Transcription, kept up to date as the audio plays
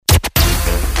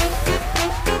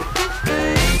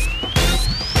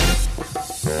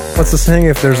What's the saying?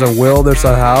 If there's a will, there's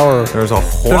a how. Or There's a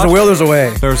what? There's a will, there's a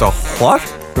way. There's a what?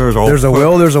 There's a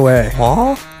will, there's a way.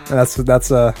 Huh?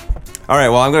 That's All right,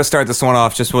 well, I'm going to start this one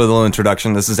off just with a little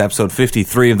introduction. This is episode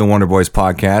 53 of the Wonder Boys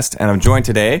podcast, and I'm joined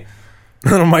today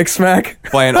little mic smack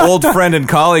by an old friend and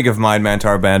colleague of mine,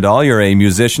 Mantar Bandal. You're a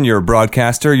musician, you're a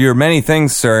broadcaster, you're many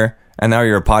things, sir, and now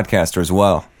you're a podcaster as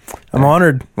well. I'm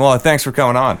honored. Well, thanks for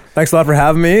coming on. Thanks a lot for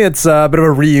having me. It's a bit of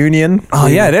a reunion. Oh,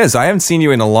 yeah, it is. I haven't seen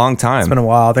you in a long time. It's been a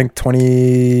while. I think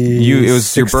 2016. It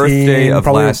was your birthday of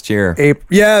last year. April.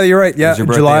 Yeah, you're right. Yeah,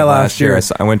 July last year.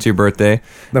 I went to your birthday.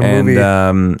 Movie.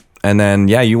 And then,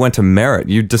 yeah, you went to Merritt.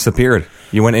 You disappeared.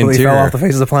 You went interior. Fell off the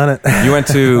face of the planet. You went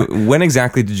to... When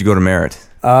exactly did you go to Merritt?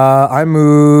 I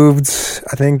moved,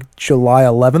 I think July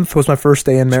 11th was my first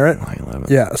day in Merritt. July 11th.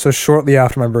 Yeah, so shortly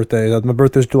after my birthday. My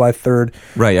birthday's July 3rd.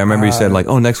 Right, I remember you said like,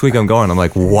 oh, next week I'm going. I'm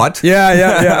like, what?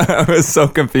 Yeah. I was so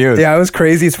confused. Yeah, it was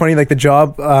crazy. It's funny, like the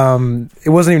job, it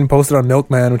wasn't even posted on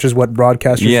Milkman, which is what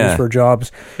broadcasters use for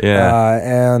jobs.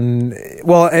 Yeah. And,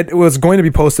 well, it was going to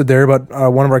be posted there, but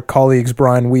one of our colleagues,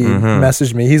 Brian Wee,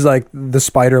 messaged me. He's like the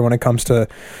spider when it comes to...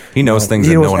 He knows things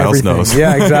that no one else knows.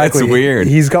 Yeah, exactly. It's weird.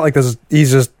 He's got like this...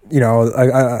 He's just,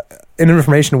 an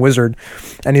information wizard,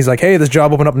 and he's like, hey, this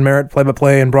job opened up in Merritt,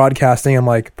 play-by-play and broadcasting. I'm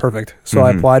like, perfect. So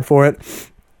I applied for it.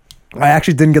 I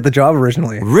actually didn't get the job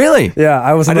originally. Really? Yeah,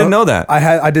 I didn't know that.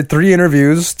 I did 3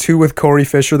 interviews, 2 with Corey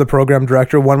Fisher, the program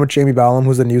director, 1 with Jamie Ballum,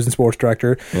 who's the news and sports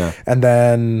director. Yeah. And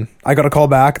then I got a call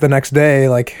back the next day,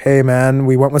 like, hey man,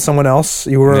 we went with someone else.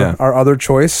 You were our other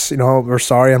choice. We're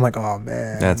sorry. I'm like, oh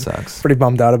man, that sucks. Pretty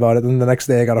bummed out about it. And the next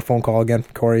day I got a phone call again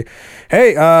from Corey.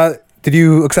 Hey, did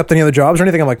you accept any other jobs or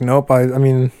anything? I'm like, nope. I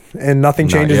mean, and nothing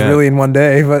changes really in one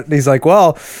day. But he's like,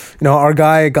 well, our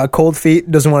guy got cold feet,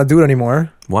 doesn't want to do it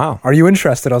anymore. Wow. Are you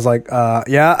interested? I was like,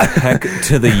 yeah. Heck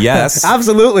to the yes.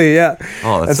 Absolutely, yeah.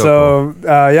 Oh, that's and so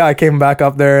cool. I came back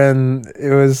up there and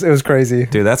it was crazy.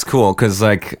 Dude, that's cool because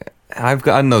like I've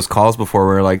gotten those calls before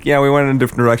where like, yeah, we went in a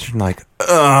different direction. Like,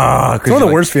 ugh. It's one of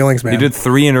the worst feelings, man. You did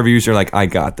 3 interviews. You're like, I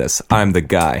got this. I'm the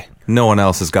guy. No one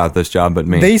else has got this job but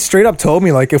me. They straight up told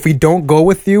me, like, if we don't go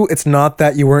with you, it's not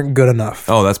that you weren't good enough.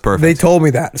 Oh, that's perfect. They told me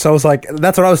that. So I was like,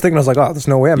 that's what I was thinking. I was like, oh, there's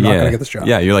no way I'm not going to get this job.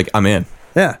 Yeah, you're like, I'm in.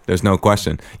 Yeah. There's no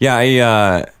question. Yeah,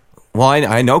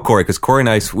 I know Corey because Corey and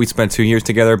I, we spent 2 years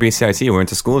together at BCIT. We went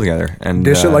to school together. And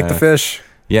dish it like the fish.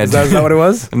 Yeah. Is that what it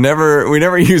was? We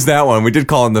never used that one. We did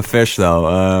call him the fish, though.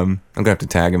 I'm going to have to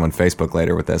tag him on Facebook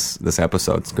later with this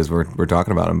episode because we're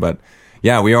talking about him. But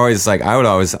yeah, we always, like, I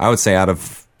would say out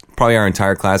of probably our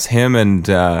entire class, him and,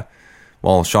 Sean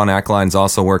Ackline's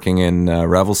also working in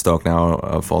Revelstoke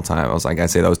now full time. I was like, I'd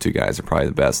say those 2 guys are probably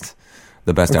the best.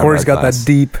 Corey's got that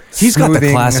deep, he's got the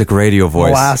classic radio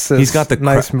voice. Molasses, he's got the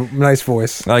nice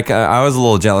voice. Like I was a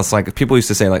little jealous. Like people used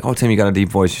to say, like, "Oh, Tim, you got a deep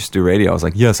voice. You should do radio." I was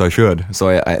like, "Yes, I should." So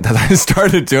I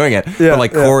started doing it. Yeah,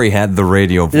 but Corey had the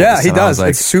radio voice. Yeah, he does. Like,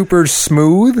 it's super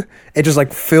smooth. It just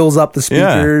like fills up the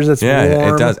speakers. It's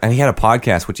warm. It does. And he had a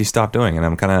podcast which he stopped doing, and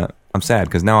I'm sad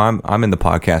because now I'm in the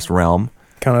podcast realm.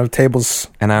 Kind of tables.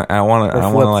 And I want to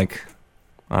like,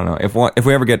 I don't know if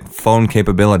we ever get phone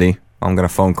capability. I'm going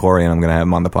to phone Corey and I'm going to have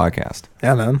him on the podcast.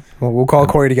 Yeah, man. We'll call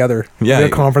Corey together. Yeah. We'll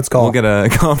get a conference call. We'll get a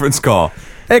conference call.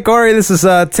 Hey, Corey, this is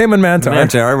Tim and Mantar.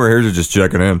 Mantar, we're here to just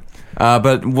checking in.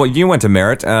 But you went to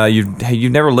Merritt.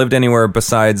 You've never lived anywhere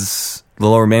besides the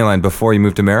Lower Mainland before you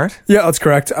moved to Merritt? Yeah, that's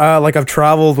correct. Like I've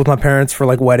traveled with my parents for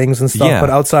like weddings and stuff, but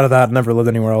outside of that, I never lived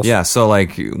anywhere else. Yeah, so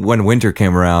like when winter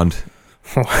came around...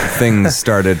 things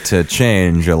started to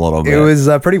change a little bit. It was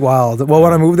pretty wild. Well,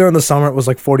 when I moved there in the summer, it was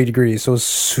like 40 degrees, so it was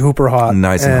super hot.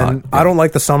 Nice and hot. Yeah. I don't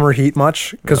like the summer heat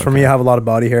much because for me, I have a lot of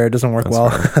body hair. It doesn't work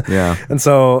well. Yeah. And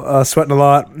so sweating a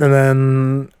lot.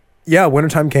 And then,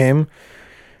 wintertime came.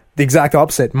 The exact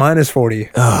opposite. Minus 40.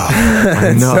 Oh,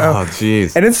 I know.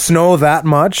 Jeez. And it didn't snow that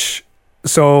much.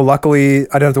 So luckily,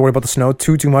 I didn't have to worry about the snow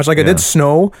too much. Like it did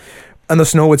snow. And the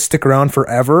snow would stick around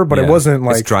forever, but it wasn't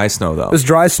like... It's dry snow, though. It was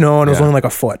dry snow, and it was only like a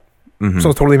foot. Mm-hmm. So it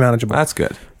was totally manageable. That's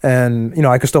good. And,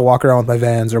 I could still walk around with my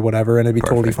Vans or whatever, and it'd be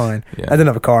totally fine. Yeah. I didn't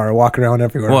have a car. I walk around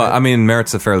everywhere. Well, I mean,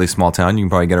 Merritt's a fairly small town. You can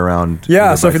probably get around...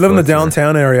 Yeah, so if you live in the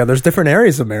downtown area, there's different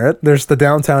areas of Merritt. There's the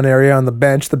downtown area on the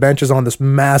bench. The bench is on this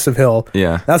massive hill.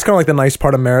 Yeah. That's kind of like the nice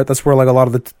part of Merritt. That's where like a lot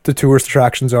of the tourist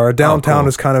attractions are. Downtown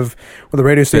is kind of where the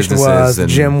radio station was, the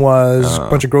gym was, a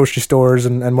bunch of grocery stores,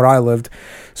 and where I lived.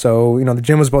 So, the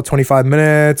gym was about 25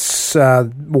 minutes.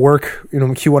 Work,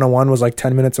 Q101 was like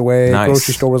 10 minutes away. Nice.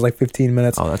 Grocery store was like 15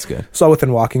 minutes. Oh, that's good. So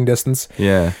within walking distance.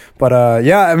 Yeah. But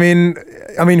yeah, I mean,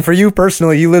 for you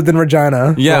personally, you lived in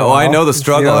Regina. Yeah, well, I know the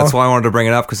struggle. You know? That's why I wanted to bring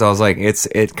it up, because I was like,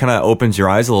 it kind of opens your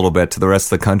eyes a little bit to the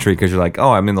rest of the country, because you're like,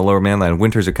 oh, I'm in the lower mainland.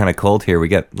 Winters are kind of cold here. We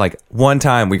get, like, one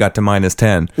time we got to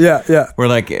 -10. Yeah. We're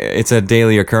like, it's a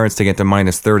daily occurrence to get to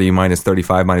 -30,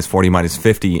 -35, -40,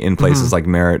 -50 in places like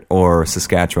Merritt or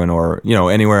Saskatchewan or, you know,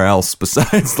 anywhere else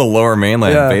besides the lower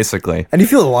mainland, basically. And you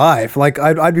feel alive. Like,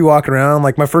 I'd be walking around.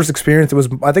 Like, my first experience,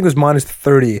 I think it was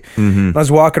 -30. And I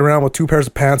was walking around with 2 pairs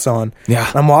of pants on. Yeah.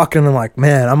 And I'm walking and I'm like,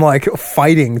 man, I'm like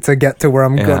fighting to get to where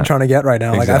I'm trying to get right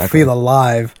now. Like, I feel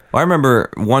alive. Well, I remember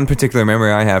one particular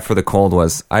memory I have for the cold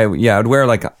was I'd wear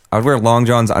long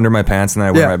johns under my pants, and then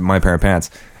I'd wear my pair of pants.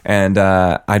 And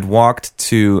I'd walked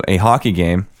to a hockey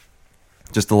game,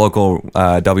 just the local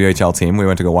WHL team. We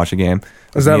went to go watch a game.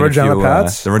 Was that Regina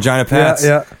Pats? The Regina Pats.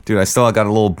 Yeah. Dude, I still got a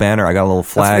little banner. I got a little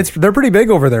flag. They're pretty big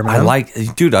over there, man. I love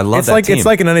that team. It's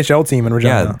like an NHL team in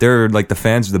Regina. Yeah, they're like, the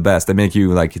fans are the best. They make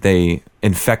you, like, they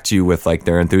infect you with, like,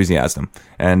 their enthusiasm.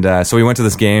 And so we went to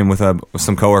this game with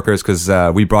some coworkers, because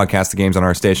we broadcast the games on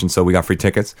our station, so we got free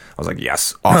tickets. I was like,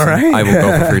 yes, awesome. All right. I will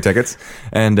go for free tickets.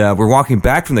 And we're walking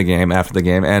back from the game after the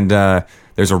game, and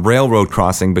there's a railroad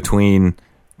crossing between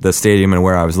the stadium and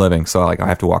where I was living, so I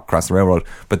have to walk across the railroad.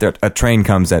 But a train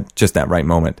comes at just that right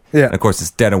moment. Yeah. And of course, it's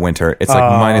dead of winter. It's like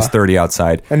 -30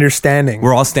 outside, and you're standing.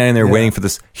 We're all standing there waiting for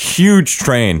this huge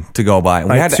train to go by. And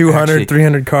like, we had 200,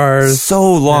 300 cars. So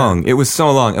long. It was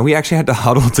so long, and we actually had to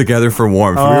huddle together for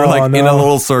warmth. We were like in a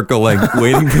little circle, like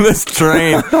waiting for this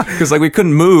train, because like we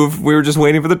couldn't move. We were just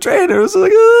waiting for the train. It was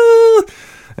like,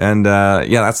 And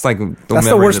that's like that's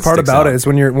the worst part about it, is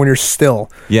when you're still.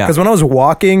 Yeah. Because when I was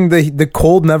walking, the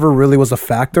cold never really was a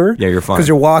factor. Yeah, you're fine. Because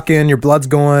you're walking, your blood's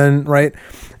going, right?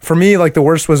 For me, like, the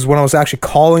worst was when I was actually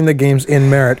calling the games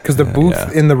in Merritt, because the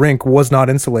booth in the rink was not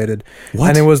insulated. What?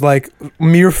 And it was like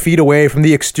mere feet away from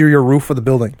the exterior roof of the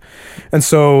building. And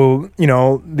so, you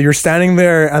know, you're standing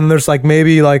there, and there's like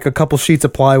maybe like a couple sheets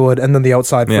of plywood, and then the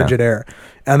outside frigid air.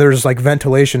 And there's like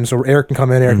ventilation, so air can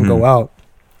come in, air can go out.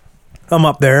 I'm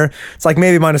up there. It's like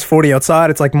maybe -40 outside.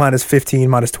 It's like -15,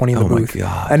 -20 in the booth. Oh my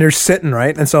God. And you're sitting,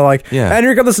 right? And so like, Yeah. and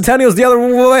here come the Centennials the other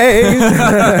way.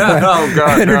 Oh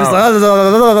God! And you're just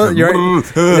like,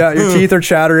 your teeth are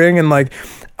chattering, and like,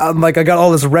 I got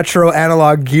all this retro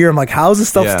analog gear. I'm like, how's this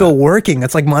stuff still working?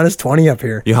 It's like -20 up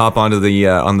here. You hop onto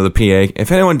the PA.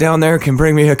 If anyone down there can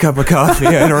bring me a cup of coffee,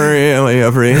 I'd really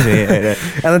appreciate it.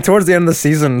 And then towards the end of the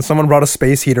season, someone brought a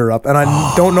space heater up, and I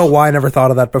don't know why I never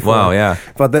thought of that before. Wow, yeah.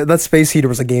 But that space heater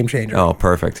was a game changer. Oh,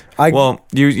 perfect. Well,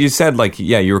 you said, like,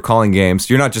 you were calling games.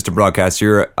 You're not just a broadcaster.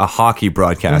 You're a hockey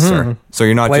broadcaster. So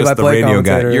you're not just the radio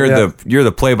guy. You're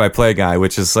the play-by-play guy,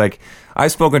 which is like,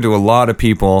 I've spoken to a lot of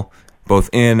people, both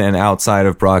in and outside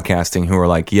of broadcasting, who are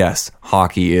like, yes,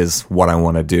 hockey is what I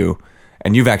want to do.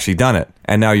 And you've actually done it.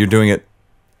 And now you're doing it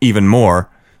even more,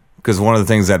 because one of the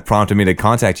things that prompted me to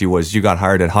contact you was you got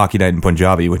hired at Hockey Night in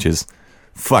Punjabi, which is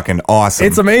fucking awesome.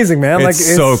 It's amazing, man.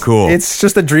 It's so cool. It's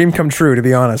just a dream come true, to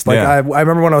be honest. Like, I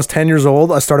remember when I was 10 years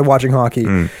old, I started watching hockey.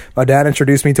 My dad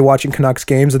introduced me to watching Canucks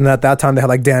games, and at that time they had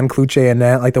like Dan Kluche and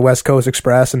Nat, like the West Coast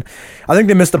Express, and I think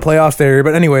they missed the playoffs there.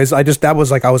 But anyways, I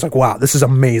was like, wow, this is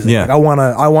amazing. Yeah.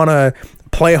 Like, I wanna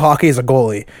play hockey as a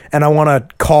goalie, and I want to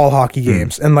call hockey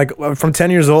games. And like, from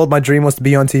 10 years old, my dream was to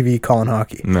be on TV calling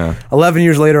hockey. 11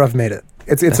 years later, I've made it.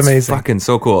 It's amazing. Fucking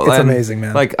so cool. It's amazing,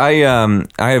 man. Like, I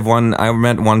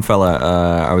met one fella.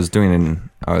 I was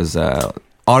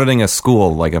auditing a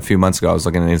school like a few months ago. I was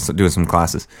looking at doing some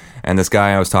classes, and this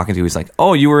guy I was talking to, he's like,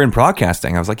 "Oh, you were in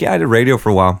broadcasting?" I was like, "Yeah, I did radio for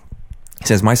a while." He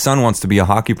says, "My son wants to be a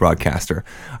hockey broadcaster."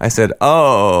 I said,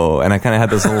 "Oh," and I kind of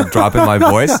had this little drop in my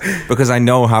voice, because I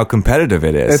know how competitive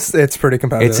it is. It's pretty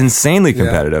competitive. It's insanely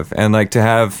competitive, and like, to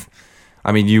have.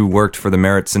 I mean, you worked for the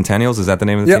Merritt Centennials. Is that the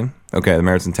name of the team? Okay, the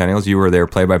Merritt Centennials. You were their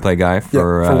play-by-play guy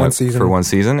for 1 season. For 1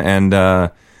 season, and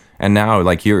now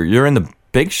like you're in the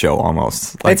big show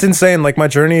almost. Like, it's insane. Like, my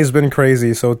journey has been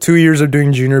crazy. So 2 years of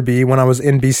doing Junior B when I was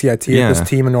in BCIT at this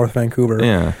team in North Vancouver.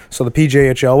 Yeah. So the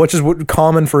PJHL, which is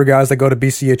common for guys that go to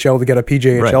BCHL to get a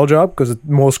PJHL job, because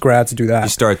most grads do that. You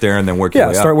start there and then work your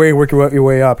way up. Work your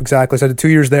way up. Exactly. So I did 2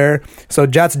 years there. So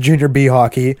that's Junior B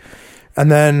hockey. And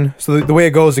then, so the way it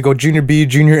goes, they go Junior B,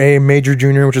 Junior A, Major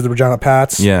Junior, which is the Regina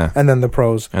Pats, and then the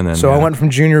pros. And then, I went from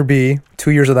Junior B,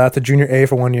 2 years of that, to Junior A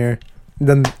for 1 year.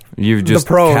 Then you've just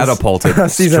the pros, catapulted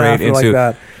straight into like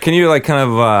that. Can you like kind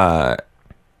of?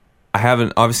 I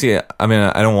haven't obviously. I mean,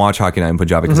 I don't watch Hockey Night in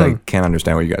Punjabi because I can't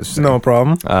understand what you guys are saying. No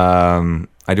problem.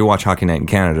 I do watch Hockey Night in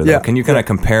Canada, though. Can you kind of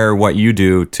compare what you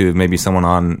do to maybe someone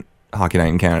on Hockey Night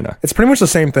in Canada? It's pretty much the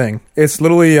same thing. It's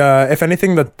literally, if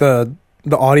anything, that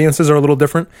the audiences are a little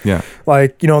different. Yeah.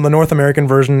 Like, in the North American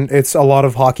version, it's a lot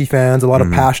of hockey fans, a lot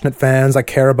of passionate fans that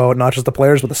care about not just the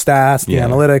players, but the stats, the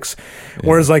analytics.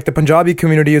 Whereas like the Punjabi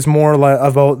community is more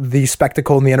about the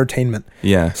spectacle and the entertainment.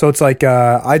 Yeah. So it's like,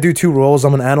 I do two roles.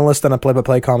 I'm an analyst and a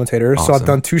play-by-play commentator. Awesome. So I've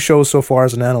done 2 shows so far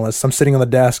as an analyst. I'm sitting on the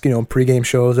desk, pre-game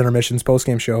shows, intermissions,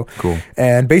 post-game show. Cool.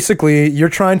 And basically you're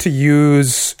trying to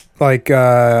use like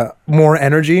more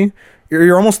energy.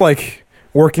 You're almost like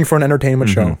working for an entertainment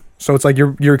show. So it's like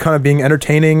you're kind of being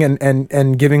entertaining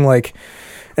and giving like,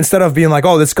 instead of being like,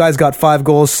 oh, this guy's got 5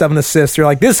 goals, 7 assists, you're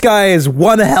like, this guy is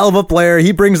one hell of a player.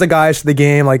 He brings the guys to the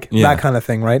game, like that kind of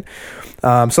thing, right?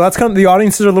 So that's kind of, the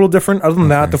audiences are a little different. Other than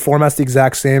that, the format's the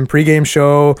exact same. Pre-game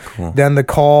show, then the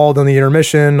call, then the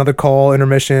intermission, another call,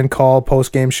 intermission, call,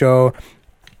 post-game show.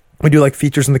 We do like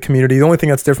features in the community. The only thing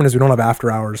that's different is we don't have after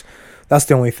hours. That's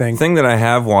the only thing. The thing that I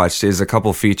have watched is a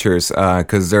couple features,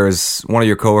 because there's one of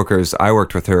your coworkers. I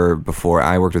worked with her before.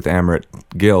 I worked with Amrit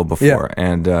Gill before,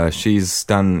 and she's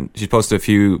posted a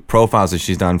few profiles that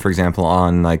she's done, for example,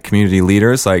 on like community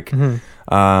leaders, like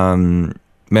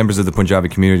members of the Punjabi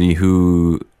community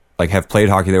who like have played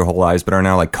hockey their whole lives but are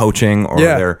now like coaching,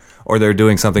 or they're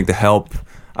doing something to help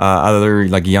other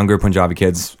like younger Punjabi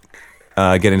kids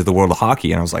get into the world of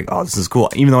hockey. And I was like, oh, this is cool.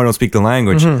 Even though I don't speak the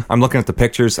language, I'm looking at the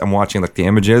pictures, I'm watching like the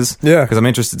images, because I'm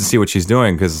interested to see what she's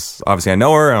doing, because obviously I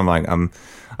know her, and I'm like,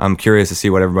 I'm curious to see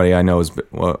what everybody I know is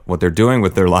what they're doing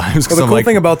with their lives. Well, the cool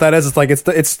thing about that is it's like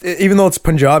it's even though it's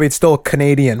Punjabi, it's still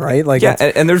Canadian, right? Like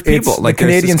and there's people like the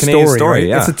Canadian story. Right?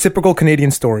 Yeah. It's a typical Canadian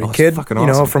story. Kid,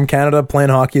 awesome. From Canada playing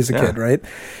hockey as a kid, right?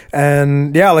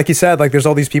 And like you said, like there's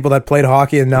all these people that played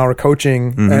hockey and now are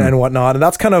coaching and whatnot, and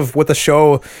that's kind of what the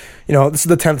show. This is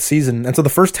the 10th season, and so the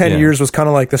first 10 years was kind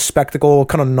of like the spectacle,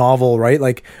 kind of novel, right?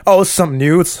 Like, oh, it's something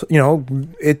new. It's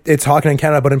it's hockey in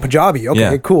Canada, but in Punjabi.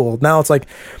 Okay, cool. Now it's like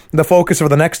the focus for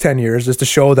the next 10 years is to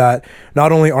show that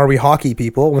not only are we hockey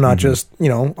people, we're not just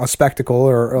a spectacle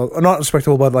or not a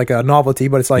spectacle, but like a novelty.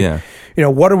 But it's like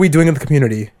what are we doing in the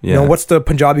community? What's the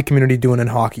Punjabi community doing in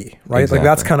hockey, right? Exactly. Like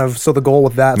that's kind of so the goal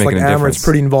with that. It's like Amrit's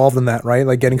pretty involved in that, right?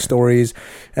 Like getting stories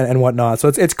and whatnot. So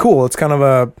it's cool. It's kind of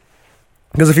a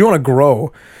because if you want to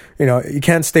grow, you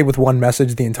can't stay with one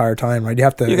message the entire time, right? You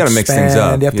have to got to mix things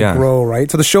up. You have to grow,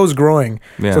 right? So the show's growing.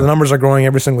 Yeah. So the numbers are growing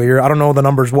every single year. I don't know what the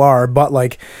numbers are, but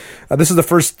like this is the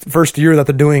first year that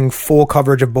they're doing full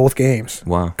coverage of both games.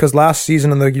 Wow. Because last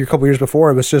season and the couple years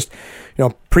before, it was just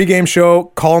pre-game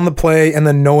show, calling the play, and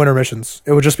then no intermissions.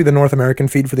 It would just be the North American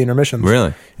feed for the intermissions.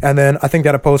 Really? And then I think they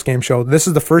had a post-game show. This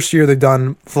is the first year they've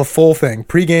done the full thing: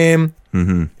 pre-game,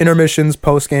 intermissions,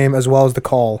 post-game, as well as the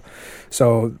call.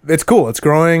 So it's cool. It's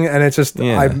growing, and it's just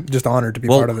I'm just honored to be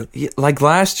part of it. Like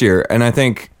last year, and I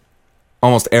think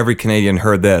almost every Canadian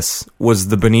heard this, was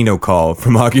the Benino call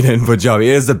from Hockey Night in Punjabi.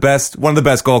 It is one of the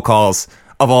best goal calls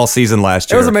of all season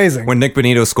last year. It was amazing. When Nick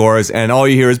Benito scores, and all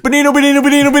you hear is Benino, Benino,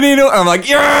 Benino, Benino. And I'm like,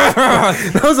 yeah!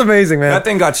 That was amazing, man. That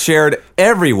thing got shared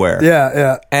everywhere.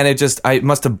 Yeah. And it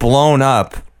must have blown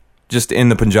up just in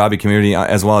the Punjabi community,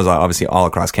 as well as obviously all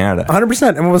across Canada.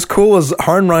 100%. And what was cool was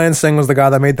Harn Ryan Singh was the guy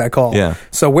that made that call. Yeah.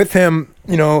 So with him,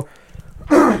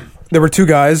 there were 2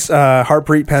 guys,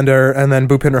 Harpreet Pender and then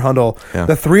Bhupinder Hundal. Yeah.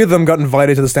 The 3 of them got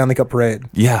invited to the Stanley Cup parade.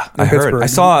 Yeah, I Pittsburgh. heard. I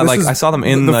saw them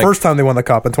in the first time they won the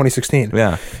cup in 2016.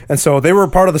 Yeah. And so they were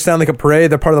part of the Stanley Cup parade.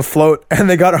 They're part of the float, and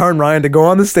they got Harn Ryan to go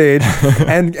on the stage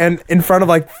and in front of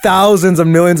like thousands of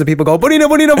millions of people go Bonino,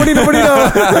 Bonino, Bonino,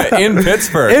 Bonino in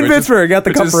Pittsburgh. In Pittsburgh, at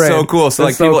the cup parade. So cool. So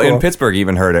like people in Pittsburgh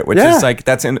even heard it, which is like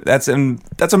that's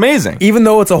amazing. Even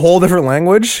though it's a whole different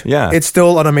language, it's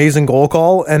still an amazing goal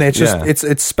call, and it's just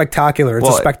it's spectacular. It's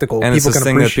a spectacle. And people it's this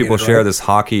thing that people share, this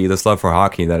hockey, this love for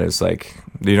hockey, that is like,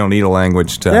 you don't need a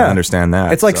language to understand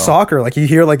that. It's like soccer. Like you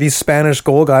hear like these Spanish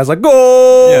goal guys like,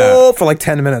 goal for like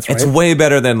 10 minutes, right? It's way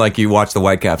better than like you watch the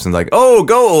Whitecaps and like, oh,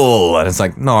 goal. And it's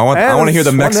like, no, I want to hear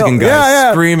the Mexican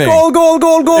guys screaming. Goal, goal,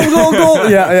 goal, goal, goal, goal.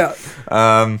 Yeah.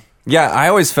 I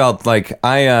always felt like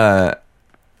I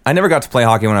never got to play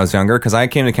hockey when I was younger because I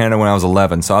came to Canada when I was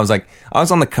 11. So I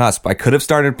was on the cusp. I could have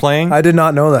started playing. I did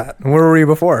not know that. Where were you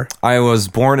before? I was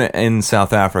born in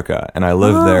South Africa, and I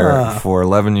lived there for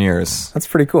 11 years. That's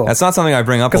pretty cool. That's not something I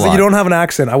bring up a lot. Because you don't have an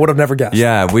accent. I would have never guessed.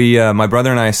 Yeah, my brother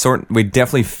and I we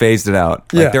definitely phased it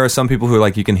out. Like there are some people who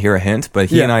like you can hear a hint, but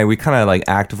he and I, we kind of like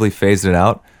actively phased it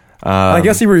out. I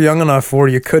guess you were young enough where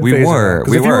you could phase it out.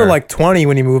 Because if you were like 20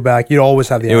 when you moved back, you'd always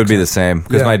have the accent. It would be the same.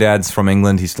 Because my dad's from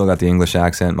England. He's still got the English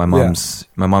accent. My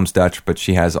mom's Dutch, but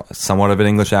she has somewhat of an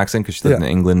English accent because she lived in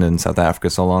England and South Africa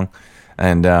so long.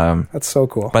 And That's so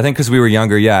cool. but I think because we were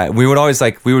younger, we would always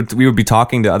like we would be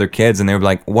talking to other kids, and they would be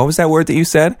like, "What was that word that you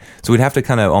said?" So we'd have to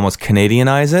kind of almost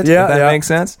Canadianize it. Yeah, if that yeah. makes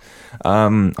sense.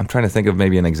 I'm trying to think of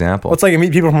maybe an example. Well, it's like you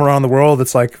meet people from around the world.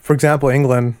 It's like, for example,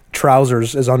 England,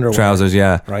 trousers is underwear. Trousers,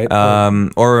 yeah, Right?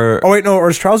 Or Oh wait, no. Or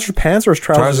is trousers pants or is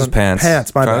trousers pants.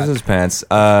 Pants. My bad. Trousers pants.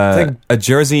 think- A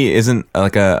jersey isn't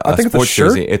like a I think it's a sports shirt.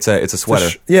 jersey. It's a sweater.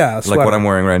 Yeah, a Like sweater. what I'm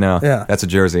wearing right now. Yeah. That's a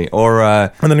jersey. Or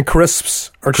And then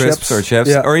crisps or crisps chips or chips.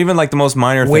 Yeah. Or even like the most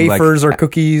minor thing, wafers like or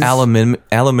cookies.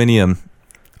 aluminium.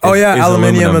 Oh, yeah,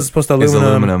 aluminium as opposed to Is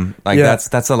aluminum. aluminum. Like Yeah.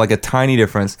 that's like a tiny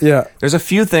difference. Yeah. There's a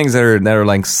few things that are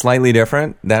like slightly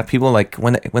different that people like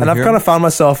when they And I've hear kind of found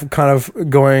myself kind of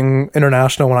going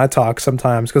international when I talk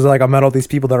sometimes because like I've met all these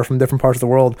people that are from different parts of the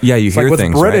world. Yeah, you It's hear like with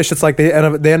things, British, right? it's like they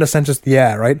end a sentence with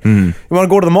yeah, right? You want to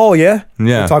go to the mall, yeah?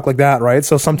 Yeah. They talk like that, right?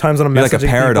 So sometimes when I'm you're like a messaging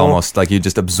parrot people- almost, like you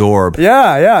just absorb.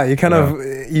 Yeah. You kind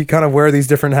of wear these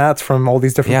different hats from all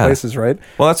these different Yeah. places, right?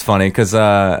 Well, that's funny because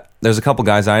there's a couple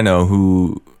guys I know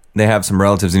who they have some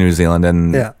relatives in New Zealand,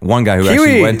 and Yeah. one guy who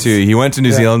actually Kiwis. went to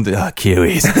New Zealand,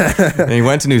 Kiwis, and he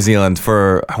went to New Zealand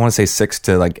for I want to say 6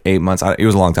 to like 8 months. It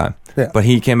was a long time, Yeah. but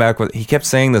he came back with he kept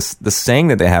saying the saying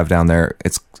that they have down there.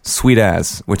 It's sweet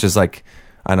as, which is like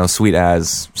I don't know sweet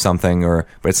as something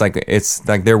but it's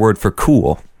like their word for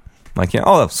cool. Like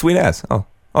sweet as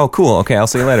Oh, cool. Okay, I'll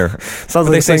see you later. Sounds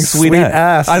But like saying sweet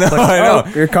ass. I know, It's like, I know.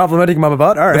 Oh, you're complimenting my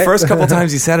butt. All right. The first couple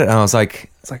times he said it, and I was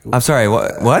like, like, "I'm sorry,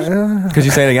 what? Could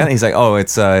you say it again?" He's like, "Oh,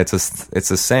 it's a saying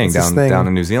It's a thing. down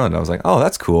in New Zealand." I was like, "Oh,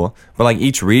 that's cool." But like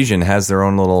each region has their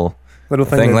own little Little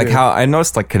thing thing. they Like do. how I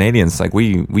noticed, like Canadians, like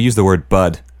we use the word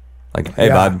bud. Like, hey,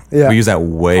 Yeah, bud. yeah. We use that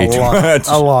way A too lot, much.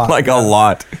 a lot, Like yeah. a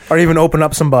lot. Or even open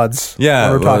up some buds. Yeah,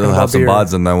 when we're talking we'll about have some beer.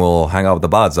 buds, and then we'll hang out with the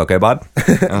buds. Okay, bud.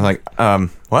 And I was like,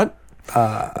 what?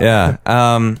 Yeah.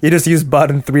 You just use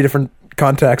bud in 3 different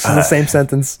contexts in the same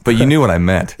sentence. But you knew what I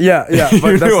meant. Yeah. you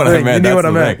But that's knew what the I thing. meant. You knew That's what I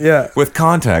the meant. thing. Yeah. With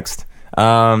context.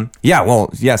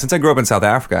 Since I grew up in South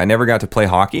Africa, I never got to play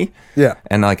hockey. Yeah.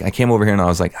 And like I came over here and I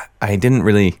was like, I didn't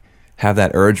really have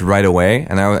that urge right away.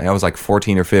 And I was like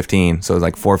 14 or 15. So it was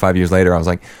like 4 or 5 years later, I was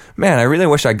like, man, I really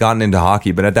wish I'd gotten into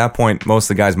hockey. But at that point, most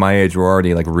of the guys my age were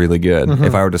already like really good.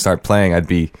 If I were to start playing, I'd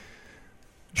be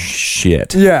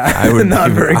shit. Yeah, I would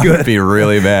not very I good. would be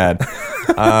really bad.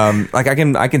 Like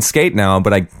I can skate now,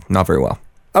 but not very well.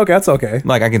 Okay, that's okay.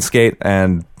 Like I can skate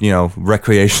and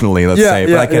recreationally, let's Yeah, say,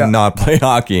 but yeah, I cannot play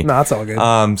hockey. No, that's all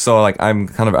good. So like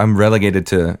I'm relegated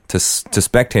to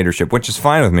spectatorship, which is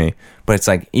fine with me. But it's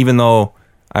like even though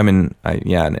I'm an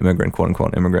immigrant, quote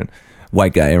unquote immigrant,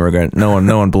 white guy immigrant. No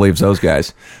one believes those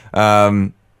guys.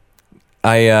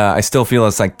 I still feel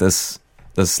it's like this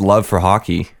love for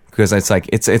hockey. Because it's like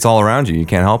it's all around you, you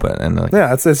can't help it, and like,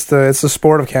 yeah, it's the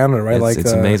sport of Canada, right?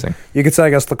 it's amazing. You could say I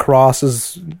guess lacrosse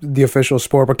is the official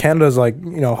sport, but Canada is like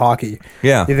hockey.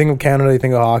 Yeah, You think of Canada, you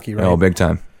think of hockey, right? oh, big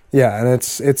time. Yeah, and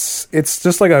it's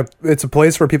just like it's a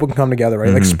place where people can come together, right?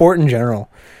 Like sport in general,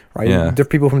 right? Yeah.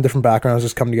 People from different backgrounds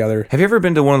just come together. Have you ever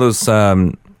been to one of those?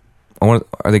 Are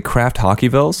they craft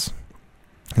hockeyvilles? Is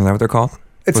that what they're called?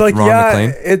 It's With like Ron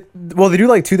McLean? they do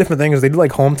like 2 different things. They do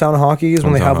like hometown hockeys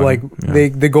when they Hometown have like hockey,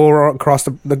 they go across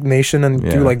the nation and Yeah.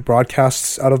 do like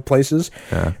broadcasts out of places.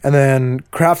 Yeah. And then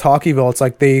craft hockeyville, it's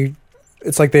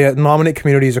like they nominate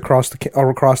communities across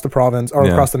the province or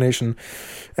Yeah. across the nation,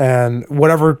 and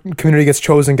whatever community gets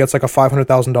chosen gets like a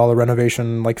 $500,000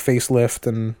 renovation, like facelift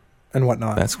and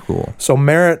whatnot. That's cool. So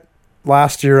Merritt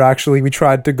last year actually we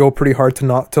tried to go pretty hard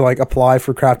to like apply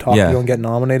for craft hockeyville Yeah. and get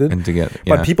nominated. And to get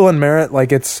But people in Merritt,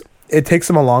 like it takes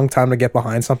them a long time to get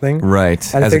behind something. right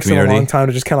And it as a takes them a community. long time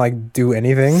to just kind of like do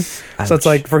anything. So it's Ouch.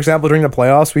 like, for example, during the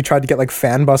playoffs, we tried to get like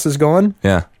fan buses going.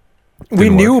 Yeah. We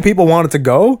Didn't knew work. people wanted to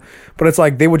go, but it's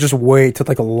like they would just wait till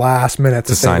like the last minute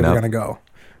to say sign they were up. going to go.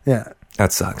 Yeah.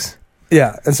 That sucks.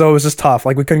 Yeah. And so it was just tough.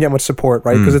 Like we couldn't get much support,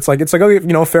 right? Because it's like,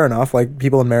 okay, fair enough. Like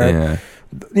people in Merritt,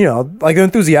 Yeah. like they're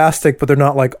enthusiastic, but they're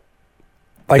not like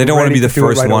They don't want to ready be the do it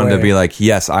first right one to away. be like,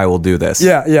 yes, I will do this.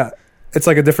 Yeah. It's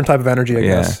like a different type of energy, I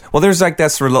guess. Well, there's like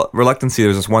that's reluctancy.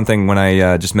 There's this one thing when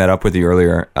I just met up with you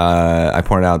earlier. I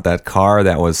pointed out that car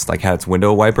that was like had its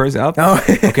window wipers up. Oh.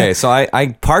 Okay, so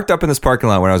I parked up in this parking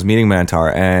lot when I was meeting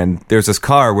Mantar, and there's this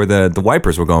car where the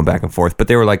wipers were going back and forth, but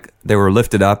they were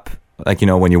lifted up. Like,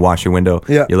 when you wash your window,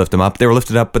 Yeah. you lift them up. They were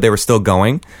lifted up, but they were still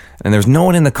going. And there's no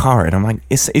one in the car. And I'm like,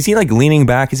 is he like leaning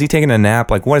back? Is he taking a nap?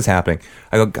 Like, what is happening?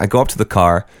 I go up to the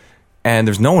car, and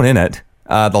there's no one in it.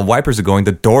 The wipers are going.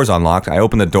 The door's unlocked. I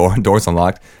open the door. Door's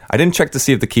unlocked. I didn't check to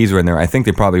see if the keys were in there. I think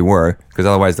they probably were, because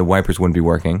otherwise the wipers wouldn't be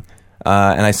working.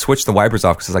 And I switched the wipers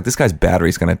off because it's like, this guy's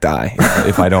battery's going to die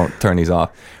if I don't turn these off.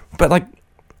 But like,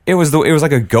 It was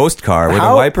like a ghost car where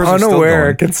How the wipers are still unaware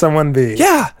going. can someone be?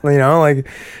 Yeah. You know, like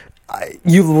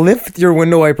you lift your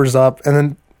window wipers up and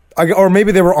then or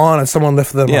maybe they were on and someone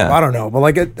lifted them up. I don't know. But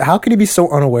like, how can you be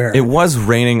so unaware? It was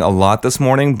raining a lot this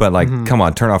morning, but like, come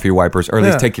on, turn off your wipers or at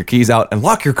least take your keys out and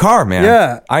lock your car, man.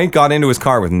 Yeah. I got into his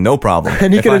car with no problem.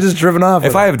 And he could have just driven off.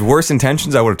 If I had worse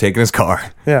intentions, I would have taken his car.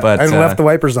 Yeah, but, and left the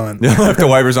wipers on. Left the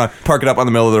wipers on. Park it up on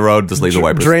the middle of the road, just leave the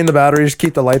wipers. Drain the batteries,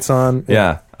 keep the lights on.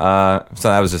 Yeah. So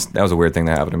that was a weird thing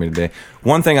that happened to me today.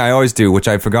 One thing I always do, which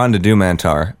I've forgotten to do,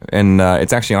 Mantar, and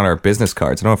it's actually on our business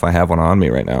cards. I don't know if I have one on me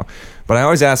right now, but I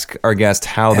always ask our guest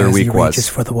how their week was. As he reaches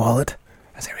for the wallet.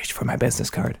 As I reach for my business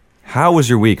card. How was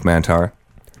your week, Mantar?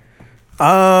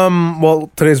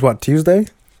 Well, today's what, Tuesday?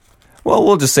 Well,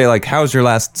 we'll just say, like, how's your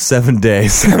last 7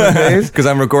 days? 7 days? Because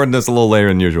I'm recording this a little later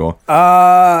than usual.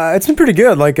 It's been pretty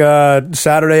good. Like,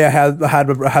 Saturday I had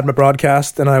my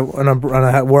broadcast and I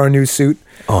wore a new suit.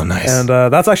 Oh, nice. And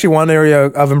that's actually one area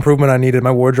of improvement I needed.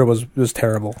 My wardrobe was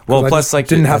terrible. Well, plus, like,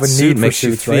 didn't have a need for makes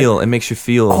suits, you feel. right? It makes you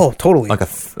feel. Oh, totally. Like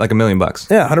 $1 million.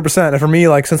 Yeah, 100%. And for me,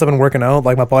 like, since I've been working out,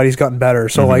 like, my body's gotten better.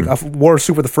 So, like, I wore a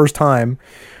suit for the first time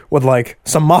with like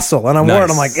some muscle, and I wore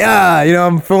it. I'm like, yeah, you know,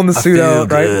 I'm filling the suit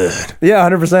out, right? Good. Yeah,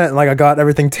 100%. Like I got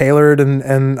everything tailored,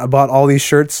 and I bought all these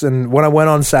shirts. And when I went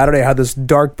on Saturday, I had this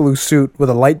dark blue suit with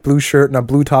a light blue shirt and a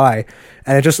blue tie,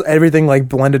 and it just everything like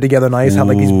blended together nice. I had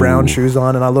like these brown shoes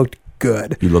on, and I looked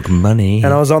good. You look money.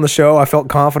 And I was on the show. I felt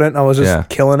confident. I was just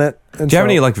killing it. And do you have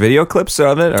any like video clips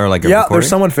of it, or like recording? There's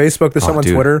some on Facebook. There's some on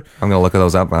Twitter. I'm gonna look at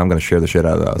those up, and I'm gonna share the shit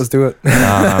out of those. Let's do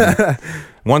it.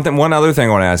 One other thing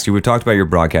I want to ask you. We talked about your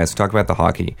broadcast. We talked about the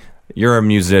hockey. You're a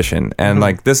musician, and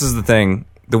like this is the thing.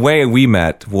 The way we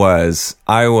met was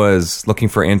I was looking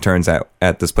for interns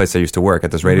at this place I used to work, at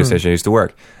this radio station I used to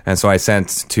work. And so I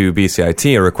sent to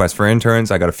BCIT a request for interns.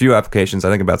 I got a few applications, I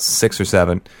think about 6 or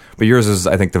 7. But yours is,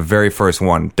 I think, the very first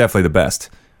one. Definitely the best.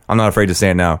 I'm not afraid to say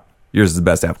it now. Yours is the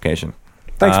best application.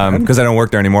 Thanks, man. Because I don't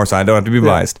work there anymore, so I don't have to be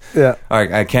biased. Yeah.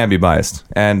 I can't be biased.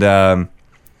 And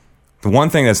the one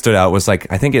thing that stood out was like,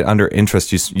 I think under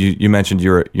interest, you mentioned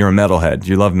you're a metalhead.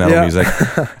 You love metal music.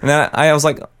 And then I was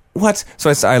like, what?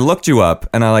 So I looked you up,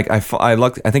 and I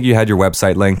looked. I think you had your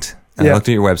website linked. And I looked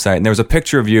at your website, and there was a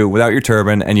picture of you without your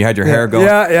turban, and you had your hair going.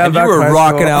 Yeah, and you were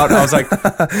rocking out. And I was like,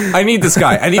 I need this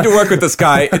guy. I need to work with this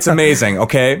guy. It's amazing.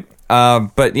 Okay.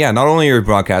 But yeah, not only are you a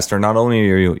broadcaster, not only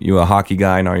are you a hockey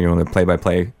guy, not are you a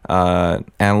play-by-play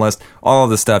analyst, all of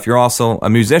this stuff, you're also a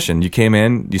musician. You came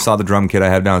in, you saw the drum kit I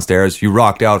have downstairs, you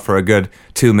rocked out for a good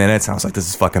 2 minutes, and I was like, this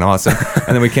is fucking awesome.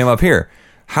 And then we came up here.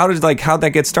 How'd that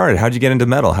get started? How'd you get into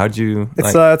metal?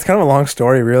 It's kind of a long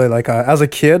story, really. Like as a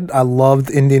kid, I loved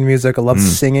Indian music. I loved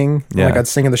singing. Yeah. Like I'd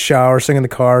sing in the shower, sing in the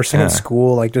car, sing at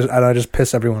school. Like I just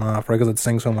piss everyone off, right? Because I'd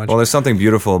sing so much. Well, there's something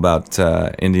beautiful about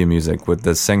Indian music with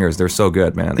the singers. They're so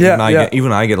good, man. Yeah,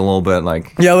 even I get a little bit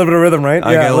like a little bit of rhythm, right?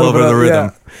 I get a little bit of the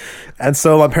rhythm. Yeah. And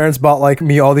so my parents bought like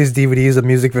me all these DVDs of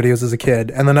music videos as a kid.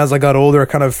 And then as I got older, I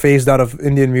kind of phased out of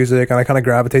Indian music and I kind of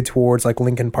gravitated towards like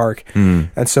Linkin Park.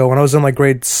 And so when I was in like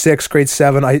grade 6, grade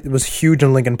 7, I was huge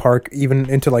in Linkin Park, even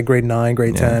into like grade 9,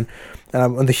 grade 10. And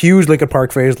I'm in the huge Linkin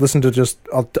Park phase, listened to just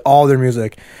all their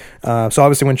music. So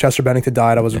obviously when Chester Bennington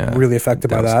died, I was really affected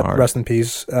by that. Hard. Rest in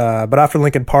peace. But after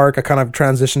Linkin Park, I kind of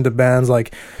transitioned to bands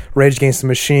like Rage Against the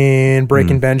Machine,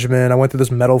 Breaking Benjamin. I went through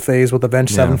this metal phase with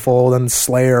Avenged Sevenfold and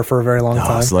Slayer for a very long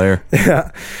time. Slayer.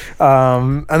 Yeah.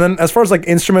 And then as far as like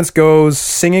instruments goes,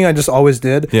 singing I just always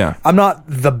did. Yeah. I'm not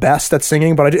the best at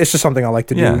singing, but it's just something I like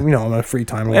to do, you know, in my free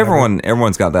time.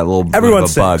 Everyone's got that little everyone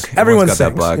bit of a bug. Everyone sings.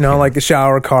 That bug, you know, like the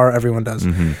shower, car, everyone does.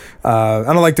 I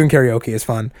don't like doing karaoke. It's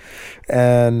fun.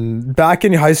 And back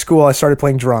in high school, I started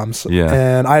playing drums. Yeah.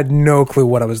 And I had no clue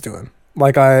what I was doing.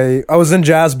 Like I was in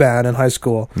jazz band in high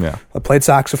school. Yeah. I played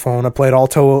saxophone. I played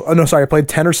I played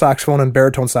tenor saxophone and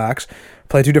baritone sax.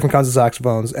 Played 2 different kinds of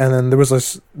saxophones. And then there was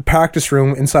this practice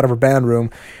room inside of a band room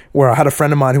where I had a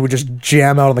friend of mine who would just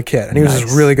jam out on the kit. And he was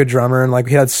this really good drummer, and like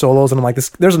he had solos, and I'm like,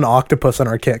 there's an octopus on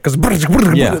our kit because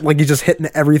like he's just hitting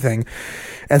everything.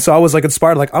 And so I was like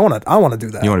inspired, like I want to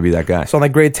do that. You want to be that guy. So in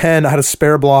like grade 10, I had a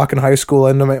spare block in high school,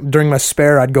 and during my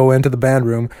spare, I'd go into the band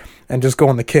room and just go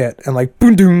on the kit and like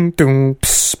boom doom doom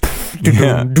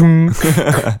doom doom,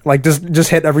 like just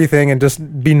hit everything and just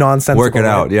be nonsensical. Work it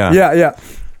out, yeah.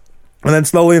 And then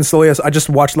slowly, I just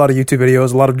watched a lot of YouTube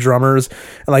videos, a lot of drummers,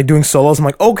 and like doing solos. I'm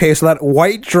like, okay, so that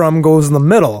white drum goes in the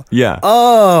middle. Yeah.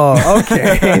 Oh,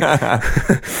 okay.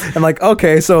 I'm like,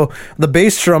 okay, so the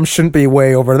bass drum shouldn't be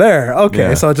way over there.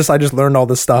 Okay, so I just learned all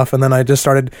this stuff, and then I just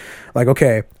started like,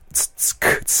 okay,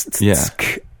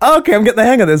 okay, I'm getting the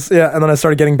hang of this. Yeah. And then I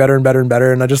started getting better and better and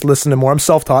better. And I just listened to more. I'm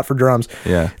self-taught for drums.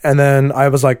 Yeah. And then I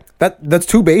was like, that's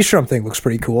 2 bass drum thing looks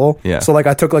pretty cool. Yeah. So like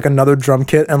I took like another drum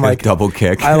kit and like double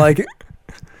kick. I like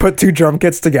put 2 drum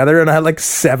kits together and I had like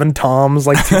 7 toms,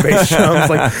 like 2 bass drums,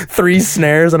 like 3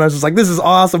 snares, and I was just like, this is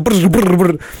awesome.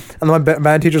 And my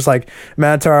band teacher's like,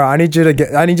 man, Tara, I need you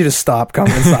to stop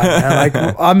coming inside, man.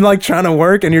 Like I'm like trying to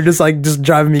work and you're just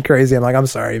driving me crazy. I'm like, I'm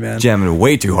sorry, man. Jamming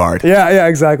way too hard. Yeah,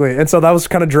 exactly. And so that was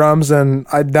kind of drums, and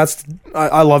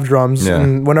I love drums. Yeah.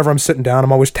 And whenever I'm sitting down,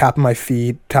 I'm always tapping my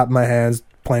feet, tapping my hands,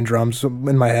 playing drums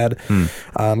in my head.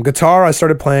 Guitar, I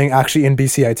started playing actually in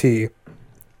BCIT.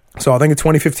 So I think in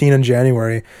 2015 in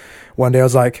January, one day I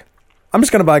was like, I'm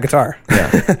just going to buy a guitar.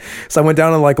 Yeah. So I went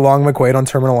down to like Long McQuaid on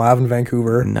Terminal Ave in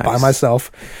Vancouver by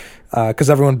myself because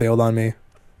everyone bailed on me.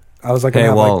 I was like, hey,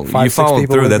 well, like 5, you followed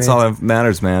through. That's me. all that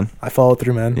matters, man. I followed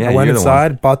through, man. Yeah, I went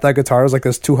inside, bought that guitar. It was like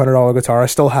this $200 guitar. I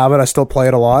still have it. I still play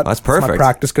it a lot. That's perfect. It's my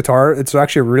practice guitar. It's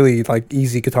actually a really like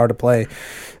easy guitar to play.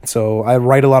 So I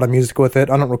write a lot of music with it.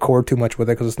 I don't record too much with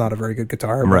it because it's not a very good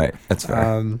guitar. Right. That's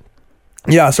fair.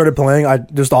 Yeah, I started playing. I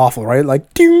just awful, right?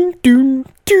 Like doo doo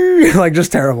doo, like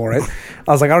just terrible, right?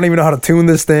 I was like, I don't even know how to tune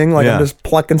this thing. Like I'm just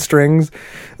plucking strings,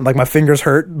 and like my fingers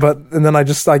hurt. And then I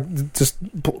just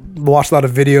watched a lot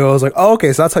of videos. Like, oh,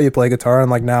 okay, so that's how you play guitar. And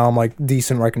like now I'm like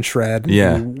decent where I can shred.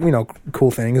 Yeah, and do,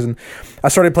 cool things. And I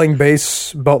started playing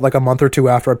bass about like a month or 2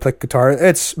 after I picked guitar.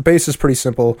 Bass is pretty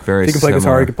simple. Very if you can play similar.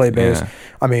 guitar, you can play bass. Yeah.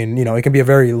 I mean, it can be a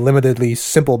very limitedly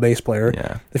simple bass player.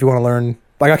 Yeah. If you want to learn.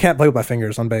 Like I can't play with my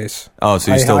fingers on bass. Oh,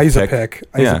 so you I use a pick.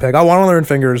 I use a pick. I want to learn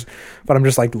fingers, but I'm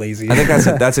just like lazy. I think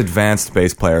that's advanced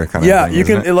bass player kind of thing.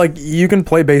 Yeah, you can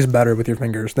play bass better with your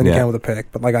fingers than you can with a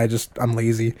pick. But like I'm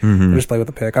lazy. I just play with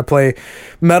a pick. I play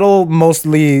metal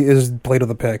mostly is played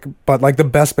with a pick, but like the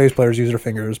best bass players use their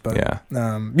fingers. But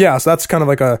so that's kind of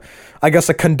like a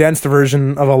condensed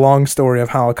version of a long story of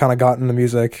how I kind of got into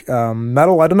music.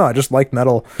 Metal, I don't know. I just like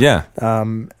metal. Yeah.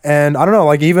 And I don't know.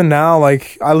 Like even now,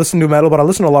 like I listen to metal, but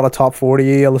I listen to a lot of top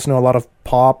 40. I listen to a lot of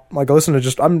pop. Like I'm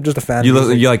just a fan. You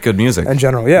like good music in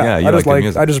general. Yeah, you like good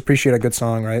music. I just appreciate a good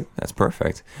song, right? That's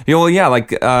perfect.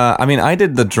 I mean, I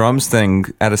did the drums thing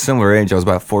at a similar age. I was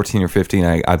about 14 or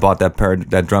 15. I bought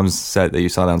that drums set that you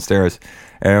saw downstairs,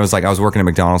 and it was like I was working at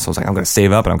McDonald's. So I was like, I'm going to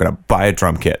save up and I'm going to buy a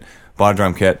drum kit. Bought a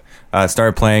drum kit.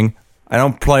 Started playing. I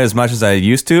don't play as much as I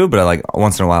used to, but I like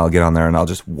once in a while I'll get on there and I'll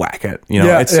just whack it.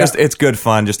 It's good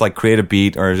fun. Just like create a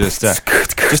beat or just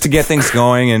to get things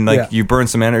going and you burn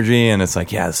some energy and it's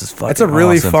like, this is fucking. It's a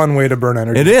really awesome. fun way to burn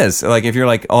energy. It is. Like if you're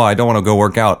like, oh, I don't want to go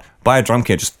work out, buy a drum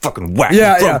kit, just fucking whack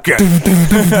the drum kit.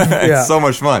 It's so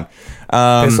much fun.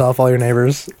 Piss off all your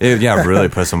neighbors. Really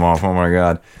piss them off. Oh my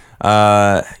god.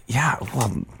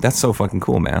 Well, that's so fucking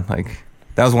cool, man. Like.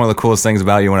 That was one of the coolest things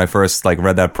about you when I first like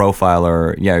read that profile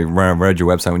or read your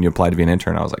website when you applied to be an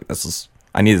intern. I was like,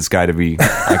 I need this guy to be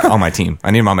like, on my team.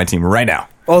 I need him on my team right now.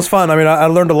 Well, it's fun. I mean, I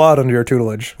learned a lot under your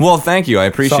tutelage. Well, thank you. I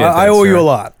appreciate it. I owe you a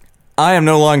lot. I am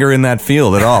no longer in that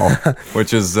field at all,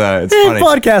 which is it's funny.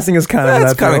 Podcasting is kind of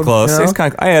that's kind of close. It's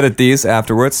kind of, I edit these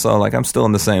afterwards, so like I'm still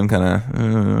in the same kind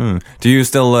of. Do you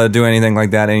still do anything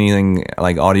like that? Anything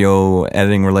like audio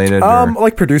editing related?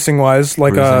 Like producing wise,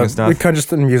 like producing we kind of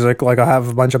just in music. Like I have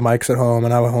a bunch of mics at home,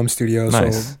 and I have a home studio.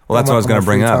 Nice. So well, that's what I was going to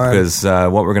bring up because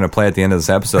what we're going to play at the end of this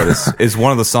episode is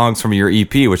one of the songs from your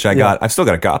EP, which I got. I've still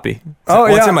got a copy.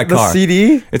 It's in my car. The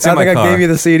CD. It's in my car. I gave you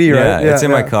the CD, right? Yeah, it's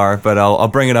in my car, but I'll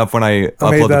bring it up when I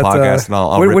upload the podcast, and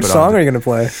I'll rip which it song are you going to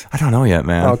play? I don't know yet,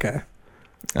 man. Okay.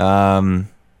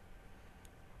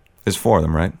 There's 4 of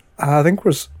them, right? I think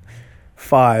there's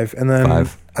 5, and then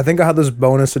 5. I think I had this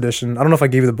bonus edition. I don't know if I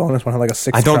gave you the bonus one. I had like a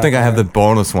 6. I don't think I have the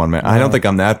bonus one, man. No. I don't think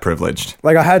I'm that privileged.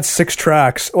 Like I had 6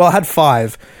 tracks. Well, I had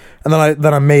 5. And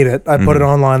then I made it. I put it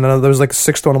online. And there was like a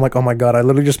 6th one. I'm like, oh my god! I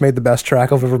literally just made the best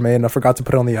track I've ever made, and I forgot to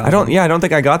put it on the album. I don't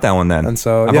think I got that one then. And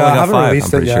so I haven't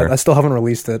released it yet. Sure. I still haven't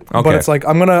released it. Okay. But it's like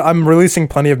I'm releasing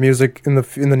plenty of music in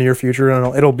the near future,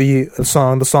 and it'll be a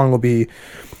song. The song will be.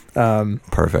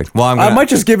 Perfect. Well, I might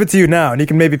just give it to you now, and you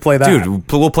can maybe play that.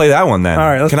 Dude, we'll play that one then. All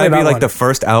right, can I be like the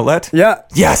first outlet? Yeah.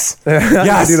 Yes.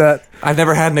 Yes. Do that. I've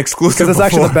never had an exclusive because it's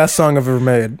actually the best song I've ever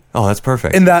made. Oh, that's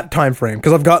perfect. In that time frame,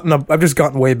 because I've just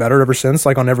gotten way better ever since,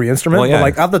 like on every instrument. Well, yeah. But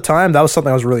like at the time, that was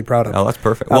something I was really proud of. Oh, that's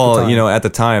perfect. At the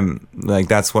time, like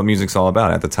that's what music's all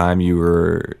about. At the time,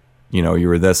 you're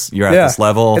at this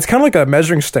level. It's kind of like a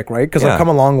measuring stick, right? Because I've come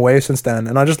a long way since then,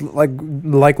 and I just like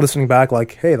listening back,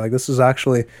 like, hey, like this is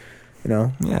actually,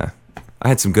 Yeah, I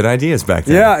had some good ideas back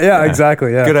then. Yeah,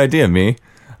 exactly. Yeah, good idea, me.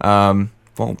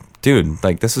 Well, dude,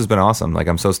 like this has been awesome. Like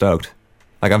I'm so stoked.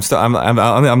 Like I'm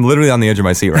literally on the edge of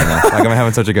my seat right now. Like I'm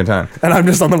having such a good time. And I'm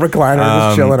just on the recliner,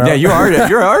 just chilling out. Yeah,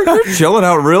 you're chilling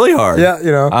out really hard. Yeah,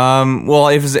 you know. Well,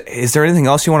 is there anything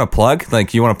else you want to plug?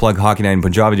 Like, you want to plug Hockey Night in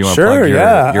Punjabi? Do you want to Sure, plug your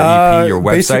EP, your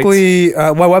website? Basically,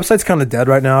 my website's kind of dead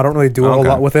right now. I don't really do a whole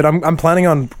lot with it. I'm planning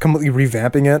on completely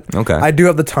revamping it. Okay. I do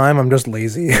have the time. I'm just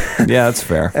lazy. Yeah, that's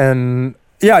fair. And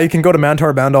yeah, you can go to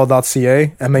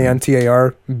mantarbandal.ca,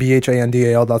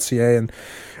 mantarbandal.ca, and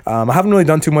I haven't really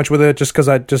done too much with it just because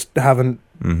I just haven't.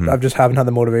 I just haven't had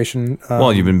the motivation.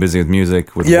 Well, you've been busy with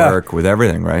music, with work, with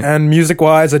everything, right? And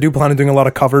music-wise, I do plan on doing a lot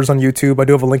of covers on YouTube. I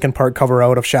do have a Linkin Park cover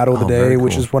out of Shadow of the Day,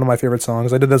 which is one of my favorite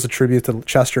songs. I did that as a tribute to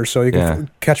Chester, so you can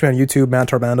catch me on YouTube,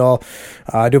 Mantar Bandal.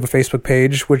 I do have a Facebook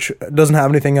page, which doesn't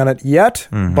have anything on it yet,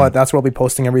 but that's where I'll be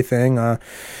posting everything.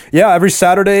 Every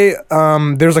Saturday,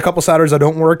 there's a couple Saturdays I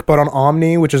don't work, but on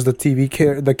Omni, which is the TV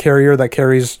the carrier that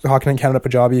carries Hockey Night in Canada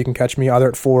Punjabi, you can catch me either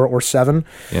at 4 or 7.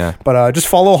 Yeah. But just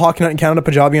follow Hockey Night in Canada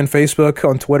Punjabi on Facebook,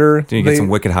 on Twitter. You get some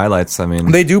wicked highlights. I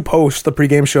mean, they do post the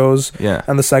pregame shows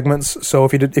and the segments. So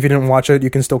if you didn't watch it, you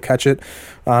can still catch it.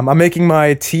 I'm making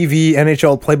my TV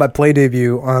NHL play-by-play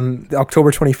debut on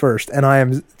October 21st, and I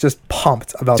am just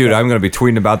pumped about that. Dude, I'm going to be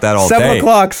tweeting about that all 7 day.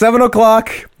 7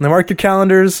 o'clock. Now mark your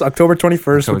calendars, October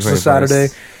 21st, which is a Saturday.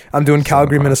 I'm doing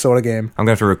Calgary, Minnesota game. I'm going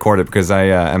to have to record it because I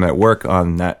am at work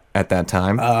at that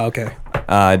time. Okay.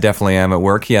 I definitely am at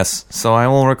work, yes. So I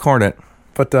will record it.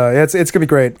 But it's going to be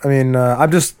great. I mean,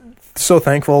 I'm just so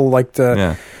thankful. Like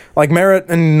Merritt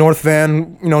and North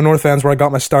Van. North Van's where I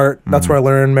got my start. That's where I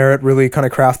learned. Merritt really kind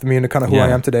of crafted me into kind of who I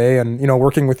am today. And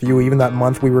working with you, even that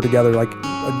month we were together, like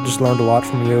I just learned a lot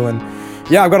from you. And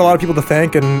yeah, I've got a lot of people to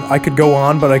thank, and I could go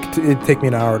on, but it'd take me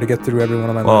an hour to get through every one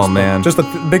of my lists. Oh man! Just a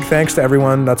big thanks to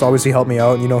everyone that's obviously helped me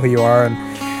out. And you know who you are. And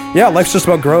yeah, life's just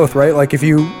about growth, right? Like if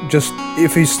you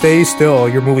stay still,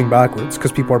 you're moving backwards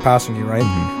because people are passing you, right?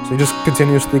 So you just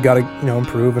continuously got to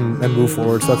improve and move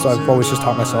forward. So that's what I've always just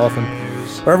taught myself. And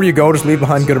wherever you go, just leave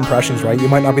behind good impressions, right? You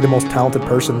might not be the most talented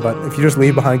person, but if you just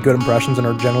leave behind good impressions and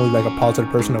are generally like a positive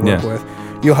person to work with,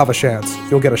 you'll have a chance.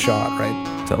 You'll get a shot,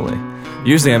 right? Totally.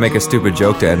 Usually I make a stupid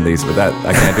joke to end these, but that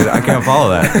I can't do that. I can't follow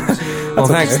that. Well,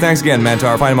 thanks again,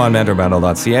 Mantar. Find him on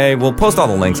mantarbandal.ca. We'll post all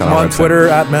the links on our website. Twitter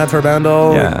at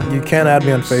mantarbandal. Yeah. You can add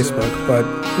me on Facebook, but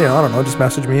I don't know, just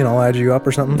message me and I'll add you up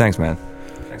or something. Thanks, man.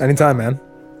 Anytime, man.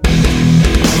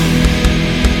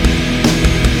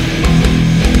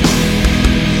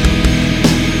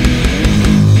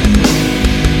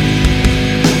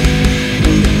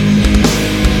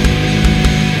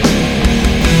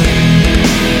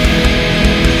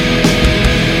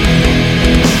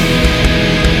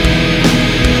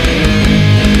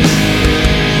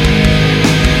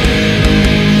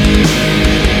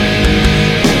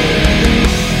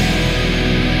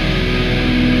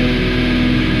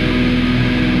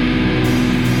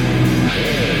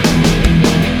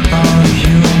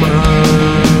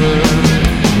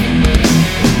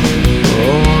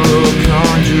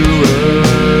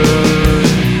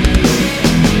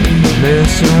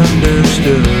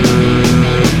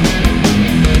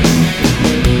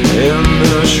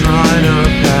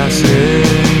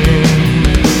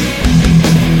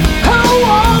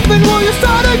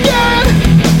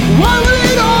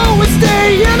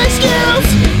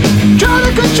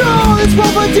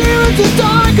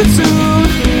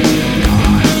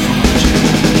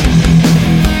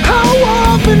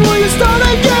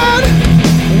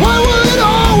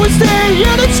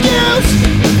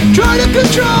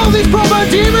 Control these proper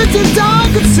demons and die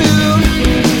consumed.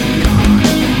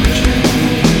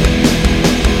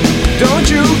 Don't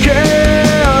you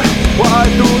care? Why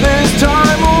throw this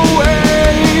time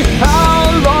away? How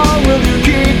long will you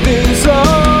keep this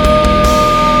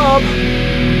up?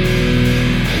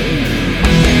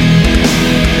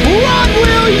 What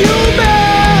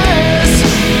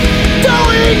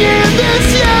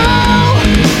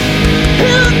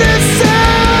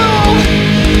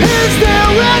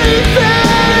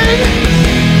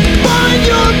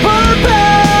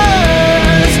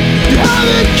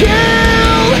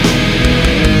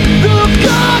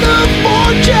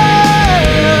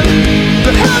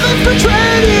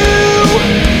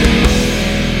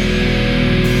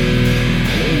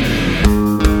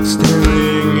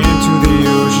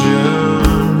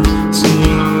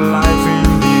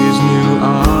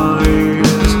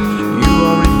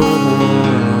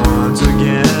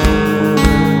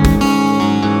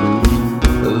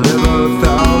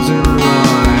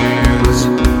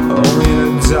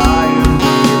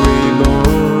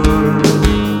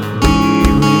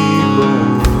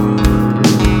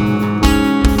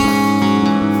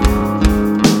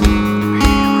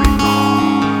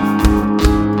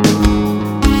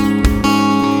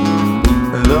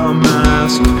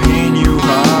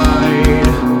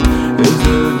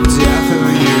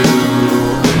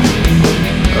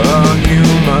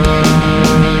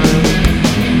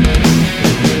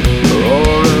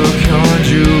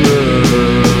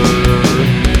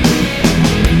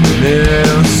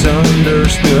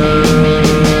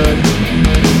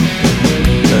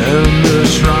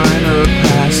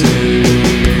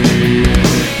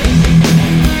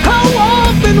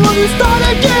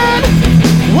again?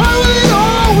 Why will it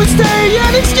always stay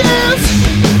an excuse?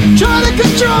 Try to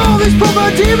control these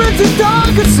proper demons and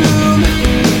don't consume.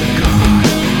 God,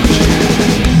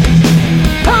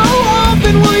 how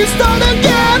often will you start again?